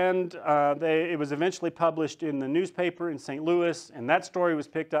 and it was eventually published in the newspaper in St. Louis, and that story was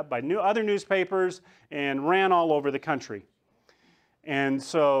picked up by other newspapers and ran all over the country. And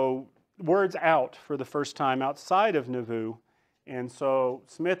so word's out for the first time outside of Nauvoo, and so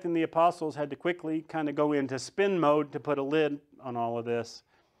Smith and the apostles had to quickly kind of go into spin mode to put a lid on all of this.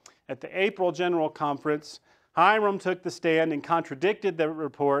 At the April General Conference, Hiram took the stand and contradicted the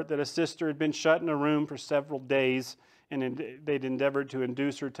report that a sister had been shut in a room for several days, and they'd endeavored to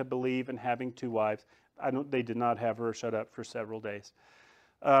induce her to believe in having two wives. They did not have her shut up for several days.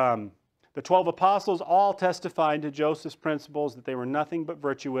 The 12 apostles all testified to Joseph's principles that they were nothing but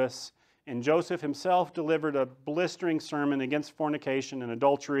virtuous, and Joseph himself delivered a blistering sermon against fornication and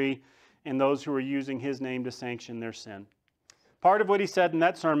adultery and those who were using his name to sanction their sin. Part of what he said in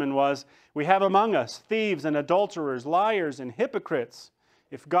that sermon was, we have among us thieves and adulterers, liars and hypocrites.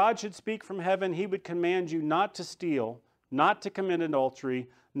 If God should speak from heaven, he would command you not to steal, not to commit adultery,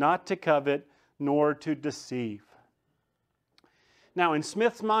 not to covet, nor to deceive. Now, in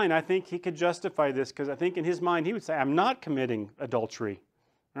Smith's mind, I think he could justify this because I think in his mind he would say, I'm not committing adultery,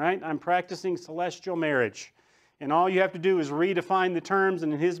 right? I'm practicing celestial marriage. And all you have to do is redefine the terms,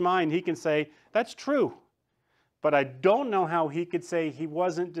 and in his mind he can say, that's true. But I don't know how he could say he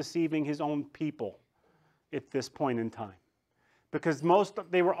wasn't deceiving his own people at this point in time. Because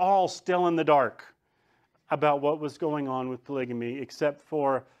they were all still in the dark about what was going on with polygamy, except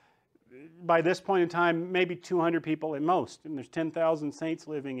for, by this point in time, maybe 200 people at most. And there's 10,000 saints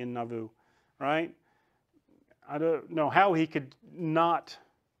living in Nauvoo, right? I don't know how he could not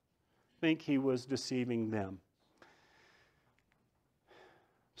think he was deceiving them.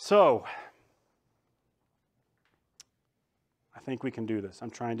 So, I think we can do this. I'm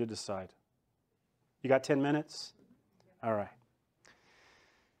trying to decide. You got 10 minutes? All right.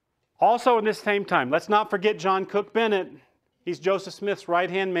 Also in this same time, let's not forget John Cook Bennett. He's Joseph Smith's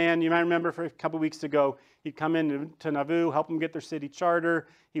right-hand man. You might remember for a couple weeks ago, he'd come into Nauvoo, help them get their city charter.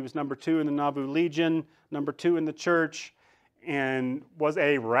 He was number 2 in the Nauvoo Legion, number 2 in the church, and was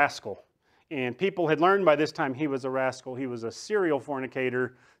a rascal. And people had learned by this time he was a rascal. He was a serial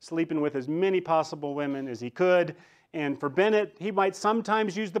fornicator, sleeping with as many possible women as he could. And for Bennett, he might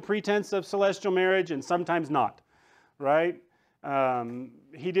sometimes use the pretense of celestial marriage and sometimes not, right?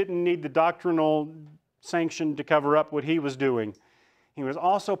 He didn't need the doctrinal sanction to cover up what he was doing. He was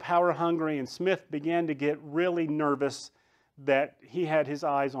also power hungry, and Smith began to get really nervous that he had his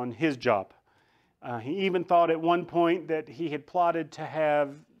eyes on his job. He even thought at one point that he had plotted to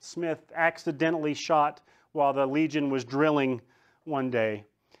have Smith accidentally shot while the Legion was drilling one day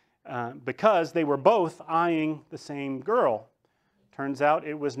because they were both eyeing the same girl. Turns out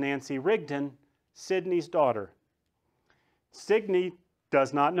it was Nancy Rigdon, Sidney's daughter. Sidney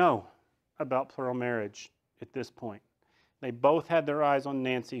does not know about plural marriage at this point. They both had their eyes on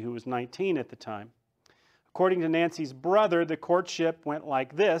Nancy, who was 19 at the time. According to Nancy's brother, the courtship went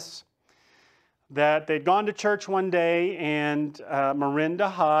like this, that they'd gone to church one day and Miranda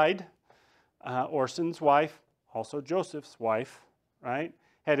Hyde, Orson's wife, also Joseph's wife, right,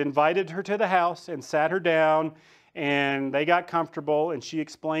 had invited her to the house and sat her down, and they got comfortable, and she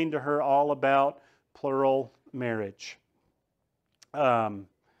explained to her all about plural marriage.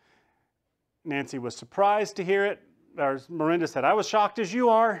 Nancy was surprised to hear it. Miranda said, I was shocked as you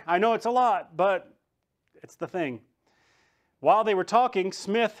are. I know it's a lot, but it's the thing. While they were talking,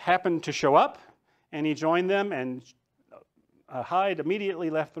 Smith happened to show up, and he joined them, and Hyde immediately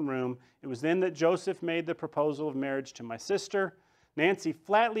left the room. It was then that Joseph made the proposal of marriage to my sister. Nancy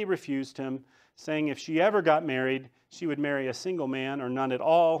flatly refused him, saying if she ever got married, she would marry a single man or none at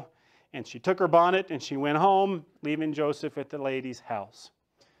all. And she took her bonnet and she went home, leaving Joseph at the lady's house.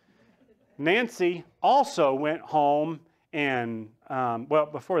 Nancy also went home and, well,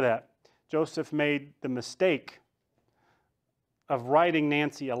 before that, Joseph made the mistake of writing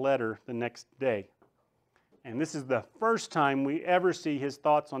Nancy a letter the next day. And this is the first time we ever see his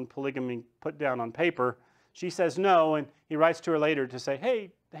thoughts on polygamy put down on paper. She says no, and he writes to her later to say,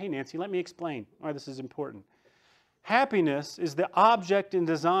 hey Nancy, let me explain why this is important. Happiness is the object and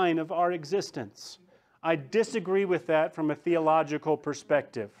design of our existence. I disagree with that from a theological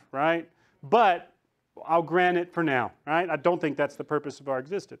perspective, right? But I'll grant it for now, right? I don't think that's the purpose of our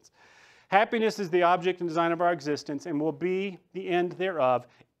existence. Happiness is the object and design of our existence and will be the end thereof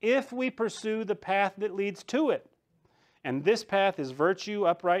if we pursue the path that leads to it. And this path is virtue,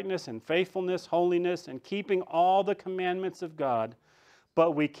 uprightness, and faithfulness, holiness, and keeping all the commandments of God.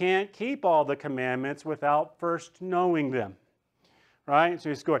 But we can't keep all the commandments without first knowing them, right? So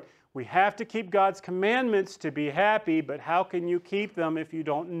he's going, we have to keep God's commandments to be happy, but how can you keep them if you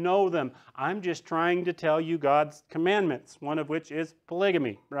don't know them? I'm just trying to tell you God's commandments, one of which is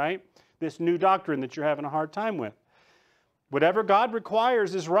polygamy, right? This new doctrine that you're having a hard time with. Whatever God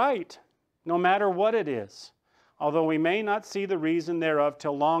requires is right, no matter what it is, although we may not see the reason thereof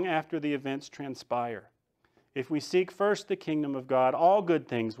till long after the events transpire. If we seek first the kingdom of God, all good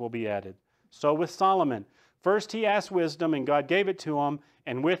things will be added. So with Solomon. First he asked wisdom, and God gave it to him,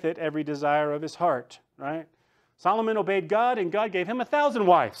 and with it every desire of his heart, right? Solomon obeyed God, and God gave him 1,000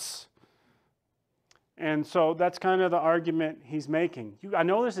 wives. And so that's kind of the argument he's making. I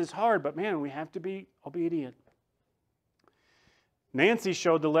know this is hard, but man, we have to be obedient. Nancy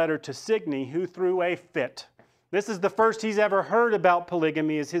showed the letter to Sidney, who threw a fit. This is the first he's ever heard about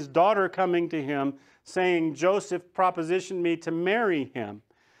polygamy, is his daughter coming to him saying, Joseph propositioned me to marry him.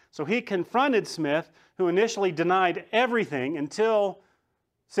 So he confronted Smith, who initially denied everything until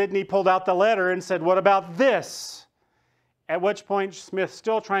Sidney pulled out the letter and said, what about this? At which point Smith,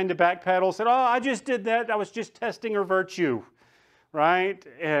 still trying to backpedal, said, oh, I just did that. I was just testing her virtue, right?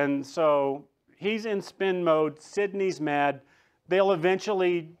 And so he's in spin mode. Sidney's mad. They'll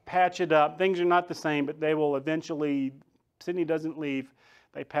eventually patch it up. Things are not the same, but they will eventually, Sidney doesn't leave,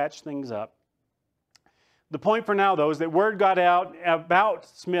 they patch things up. The point for now, though, is that word got out about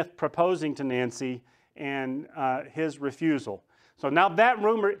Smith proposing to Nancy and his refusal. So now that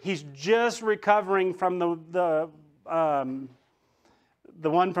rumor, he's just recovering from the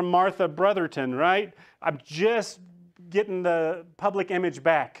one from Martha Brotherton, right? I'm just getting the public image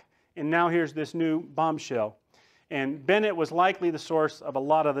back. And now here's this new bombshell. And Bennett was likely the source of a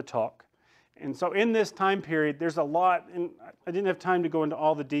lot of the talk. And so in this time period, there's a lot, and I didn't have time to go into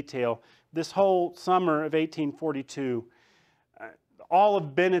all the detail. This whole summer of 1842, all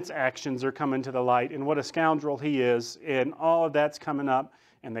of Bennett's actions are coming to the light, and what a scoundrel he is, and all of that's coming up,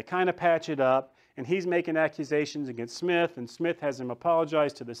 and they kind of patch it up, and he's making accusations against Smith, and Smith has him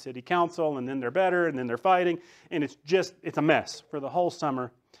apologize to the city council, and then they're better, and then they're fighting, and it's a mess for the whole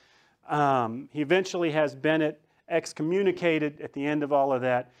summer. He eventually has Bennett excommunicated at the end of all of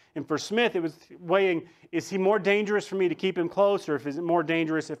that. And for Smith, it was weighing, is he more dangerous for me to keep him close, or is it more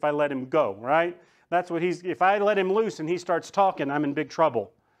dangerous if I let him go, right? That's what if I let him loose and he starts talking, I'm in big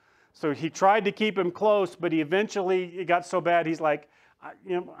trouble. So he tried to keep him close, but it got so bad, he's like,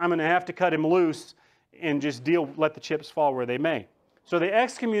 I'm going to have to cut him loose and just let the chips fall where they may. So they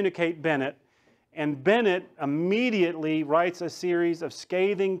excommunicate Bennett, and Bennett immediately writes a series of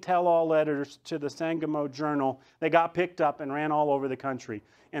scathing tell-all letters to the Sangamo Journal. They got picked up and ran all over the country.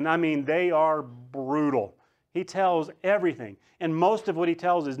 And I mean, they are brutal. He tells everything. And most of what he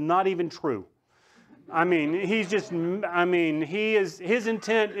tells is not even true. I mean, his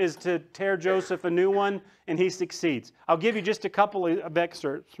intent is to tear Joseph a new one, and he succeeds. I'll give you just a couple of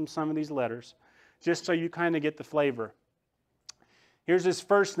excerpts from some of these letters, just so you kind of get the flavor. Here's his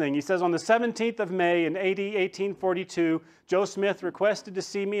first thing. He says, on the 17th of May in AD 1842, Joe Smith requested to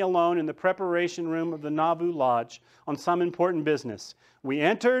see me alone in the preparation room of the Nauvoo Lodge on some important business. We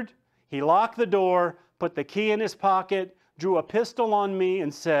entered, he locked the door, put the key in his pocket, drew a pistol on me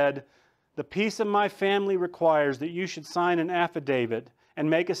and said, the peace of my family requires that you should sign an affidavit and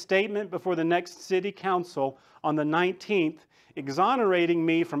make a statement before the next city council on the 19th, exonerating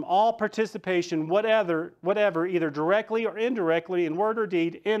me from all participation whatever, either directly or indirectly, in word or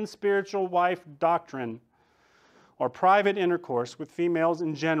deed, in spiritual wife doctrine or private intercourse with females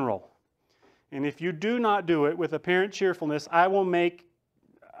in general. And if you do not do it with apparent cheerfulness, I will make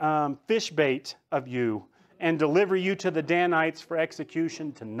fish bait of you and deliver you to the Danites for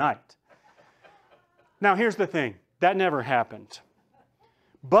execution tonight. Now here's the thing, that never happened.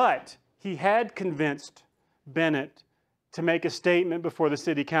 But he had convinced Bennett to make a statement before the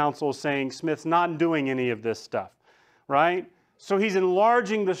city council saying Smith's not doing any of this stuff, right? So he's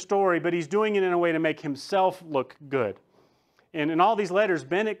enlarging the story, but he's doing it in a way to make himself look good. And in all these letters,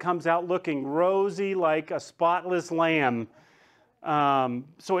 Bennett comes out looking rosy like a spotless lamb.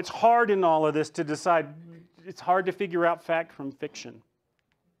 So it's hard in all of this to decide, it's hard to figure out fact from fiction.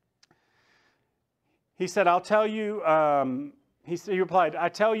 He said, I'll tell you, he replied, I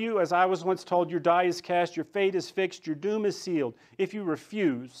tell you, as I was once told, your die is cast, your fate is fixed, your doom is sealed. If you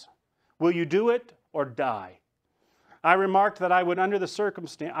refuse, will you do it or die? I remarked that I would under the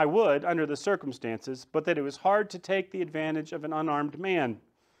circumstances, but that it was hard to take the advantage of an unarmed man.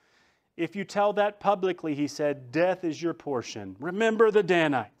 If you tell that publicly, he said, death is your portion. Remember the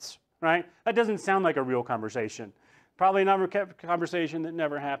Danites, right? That doesn't sound like a real conversation. Probably another conversation that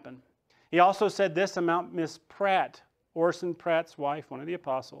never happened. He also said this about Miss Pratt, Orson Pratt's wife, one of the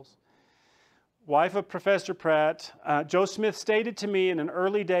apostles, wife of Professor Pratt. Joe Smith stated to me in an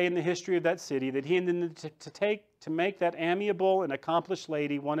early day in the history of that city that he intended to make that amiable and accomplished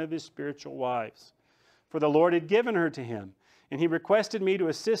lady one of his spiritual wives, for the Lord had given her to him, and he requested me to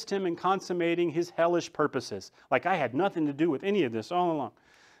assist him in consummating his hellish purposes. Like I had nothing to do with any of this all along.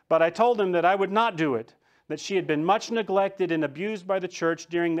 But I told him that I would not do it, that she had been much neglected and abused by the church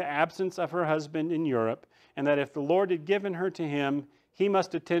during the absence of her husband in Europe, and that if the Lord had given her to him, he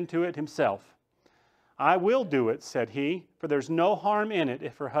must attend to it himself. I will do it, said he, for there's no harm in it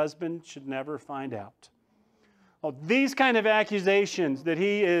if her husband should never find out. Well, these kind of accusations that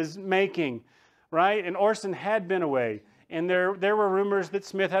he is making, right? And Orson had been away, and there were rumors that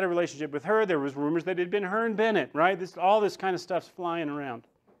Smith had a relationship with her. There was rumors that it had been her and Bennett, right? All this kind of stuff's flying around.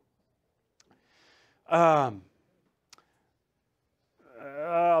 I'll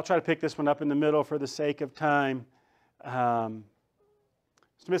try to pick this one up in the middle for the sake of time.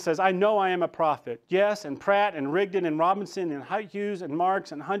 Smith says, I know I am a prophet. Yes, and Pratt and Rigdon and Robinson and Hughes and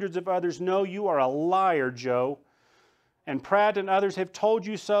Marks and hundreds of others know you are a liar, Joe. And Pratt and others have told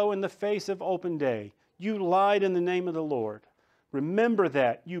you so in the face of open day. You lied in the name of the Lord. Remember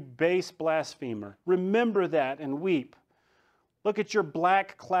that, you base blasphemer. Remember that and weep. Look at your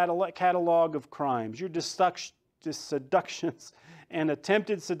black catalog of crimes, your seductions and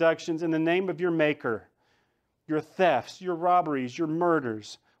attempted seductions in the name of your Maker, your thefts, your robberies, your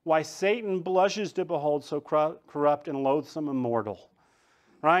murders. Why Satan blushes to behold so corrupt and loathsome a mortal.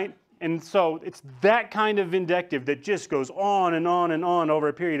 Right? And so it's that kind of vindictive that just goes on and on and on over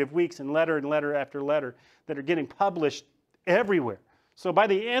a period of weeks, and letter after letter that are getting published everywhere. So by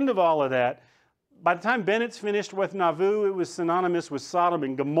the end of all of that, by the time Bennett's finished with Nauvoo, it was synonymous with Sodom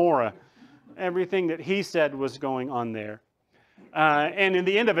and Gomorrah. Everything that he said was going on there. And in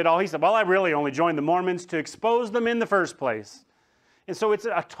the end of it all, he said, well, I really only joined the Mormons to expose them in the first place. And so it's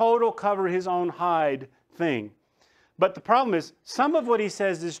a total cover his own hide thing. But the problem is, some of what he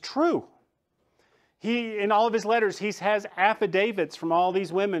says is true. In all of his letters, he has affidavits from all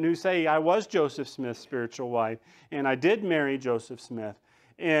these women who say, I was Joseph Smith's spiritual wife, and I did marry Joseph Smith,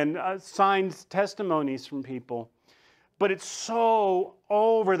 and signed testimonies from people. But it's so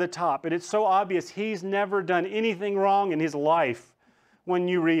over the top, and it's so obvious he's never done anything wrong in his life when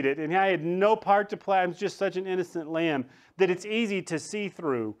you read it. And I had no part to play. I'm just such an innocent lamb that it's easy to see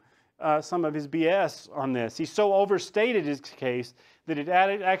through some of his BS on this. He so overstated his case that it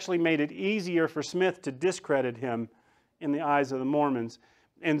actually made it easier for Smith to discredit him in the eyes of the Mormons.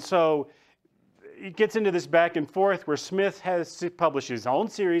 And so it gets into this back and forth where Smith has published his own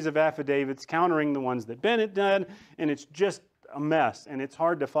series of affidavits countering the ones that Bennett did, and it's just a mess. And it's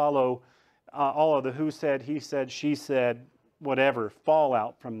hard to follow all of the who said, he said, she said, whatever,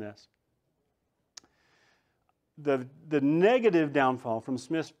 fallout from this. The negative downfall from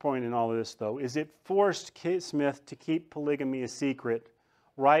Smith's point in all of this, though, is it forced Smith to keep polygamy a secret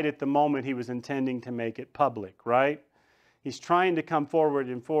right at the moment he was intending to make it public, right? He's trying to come forward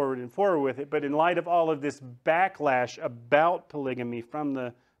and forward and forward with it, but in light of all of this backlash about polygamy from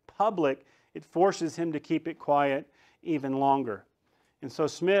the public, it forces him to keep it quiet even longer. And so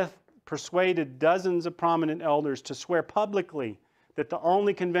Smith persuaded dozens of prominent elders to swear publicly that the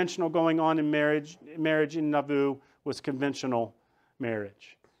only conventional going on in marriage in Nauvoo was conventional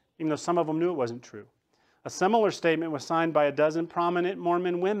marriage, even though some of them knew it wasn't true. A similar statement was signed by a dozen prominent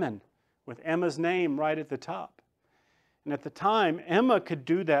Mormon women with Emma's name right at the top. And at the time, Emma could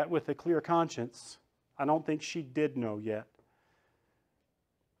do that with a clear conscience. I don't think she did know yet.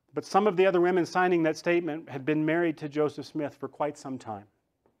 But some of the other women signing that statement had been married to Joseph Smith for quite some time.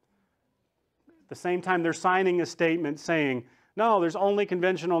 At the same time, they're signing a statement saying, no, there's only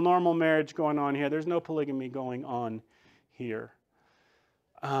conventional normal marriage going on here. There's no polygamy going on here.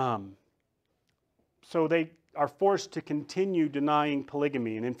 So they are forced to continue denying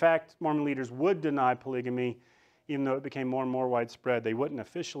polygamy. And in fact, Mormon leaders would deny polygamy even though it became more and more widespread. They wouldn't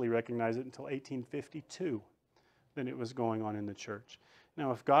officially recognize it until 1852 that it was going on in the church.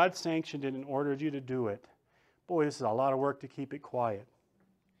 Now, if God sanctioned it and ordered you to do it, boy, this is a lot of work to keep it quiet,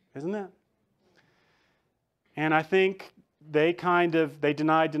 isn't it? And I think they deny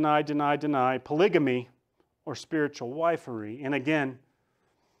polygamy or spiritual wifery. And again,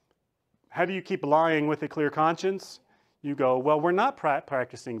 how do you keep lying with a clear conscience? You go, well, we're not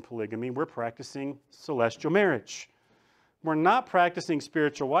practicing polygamy. We're practicing celestial marriage. We're not practicing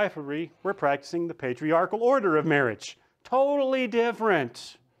spiritual wifery. We're practicing the patriarchal order of marriage. Totally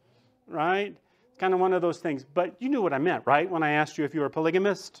different, right? It's kind of one of those things. But you knew what I meant, right, when I asked you if you were a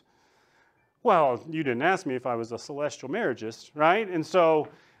polygamist? Well, you didn't ask me if I was a celestial marriagist, right? And so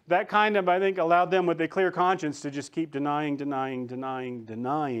that kind of, I think, allowed them with a clear conscience to just keep denying,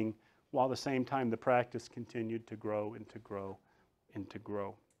 while at the same time the practice continued to grow and to grow and to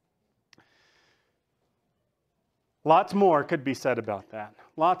grow. Lots more could be said about that.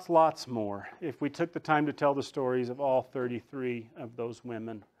 Lots more, if we took the time to tell the stories of all 33 of those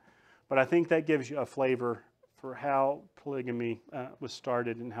women. But I think that gives you a flavor for how polygamy was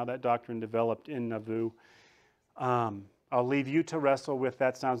started and how that doctrine developed in Nauvoo. I'll leave you to wrestle with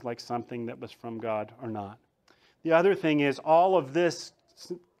that sounds like something that was from God or not. The other thing is all of this,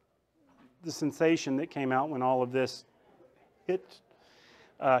 the sensation that came out when all of this hit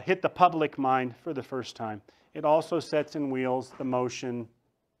the public mind for the first time. It also sets in motion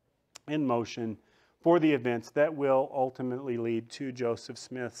for the events that will ultimately lead to Joseph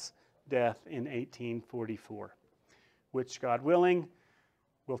Smith's death in 1844, which, God willing,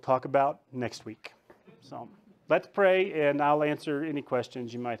 we'll talk about next week. So let's pray, and I'll answer any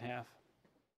questions you might have.